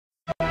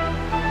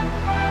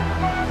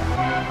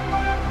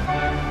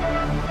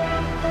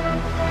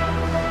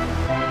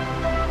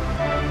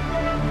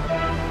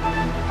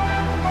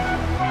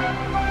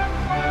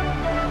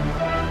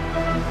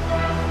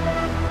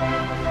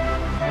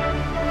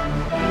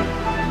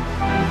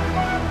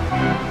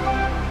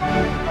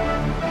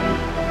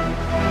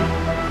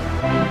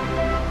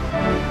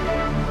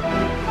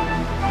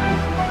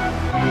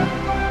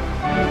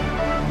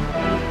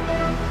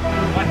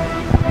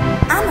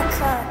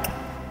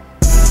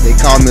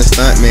a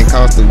stuntman,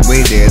 cause the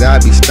way that I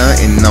be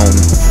stunting on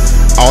him.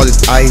 All this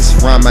ice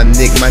around my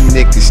neck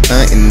is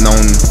stunting on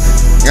him.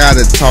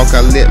 Gotta talk,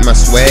 I let my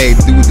swag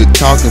do the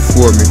talking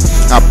for me.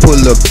 I pull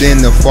up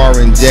in the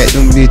foreign jet,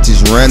 them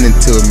bitches running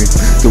to me.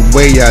 The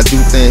way I do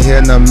things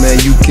here, now man,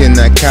 you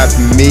cannot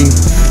copy me.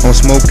 I'm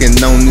smoking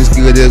on this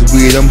good as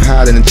weed, I'm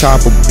higher than the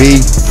chopper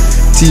B.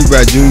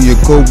 T-Rod Jr.,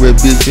 Cobra,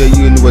 bitch, yeah,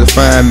 you know where to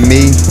find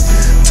me.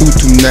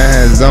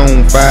 229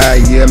 zone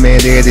 5, yeah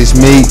man, that is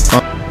me.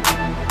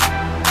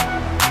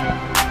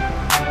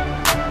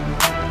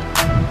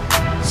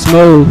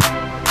 Smooth.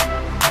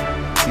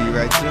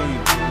 T-Rod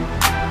Jr.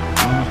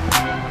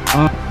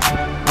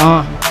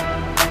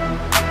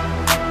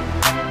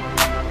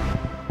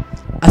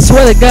 I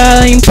swear to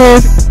God I ain't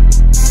perfect.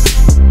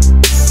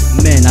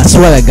 Man, I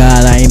swear to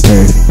God I ain't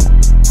perfect.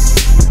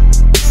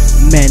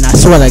 Man, I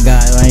swear to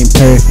God I ain't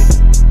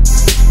perfect.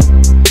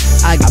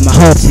 I got my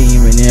whole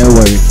team in there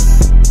working.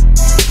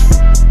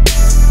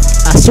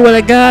 I swear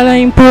to God I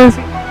ain't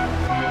perfect.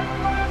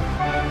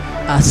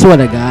 I swear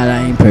to God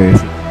I ain't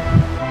perfect.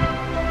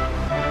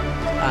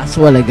 I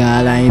swear to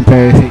God I ain't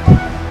perfect.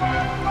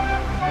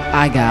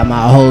 I got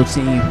my whole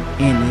team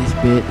in this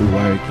bit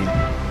working.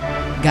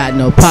 Got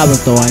no problem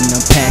throwing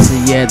them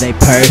passes, yeah they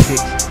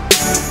perfect.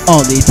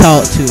 Only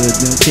talk to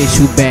them chicks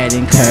who bad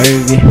and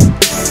curvy.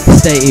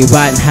 Stay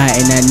riding high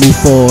in that new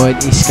Ford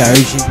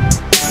excursion.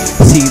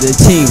 See the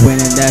team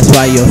winning, that's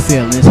why your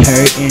feelings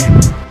hurting.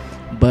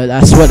 But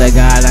I swear to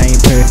God I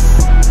ain't perfect.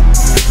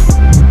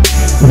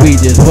 We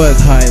just work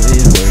hard,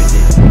 it's worth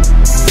it.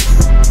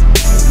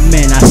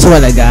 Man, I swear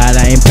to God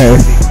I ain't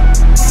perfect.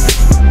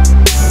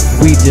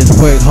 We just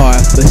work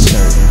hard for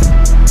certain.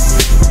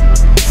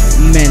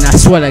 Man, I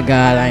swear to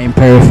God I ain't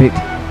perfect.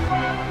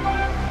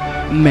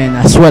 Man,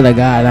 I swear to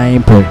God I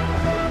ain't perfect.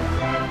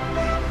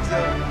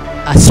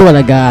 I swear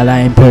to God I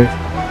ain't perfect.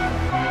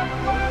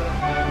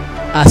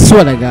 I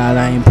swear to God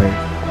I ain't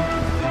perfect.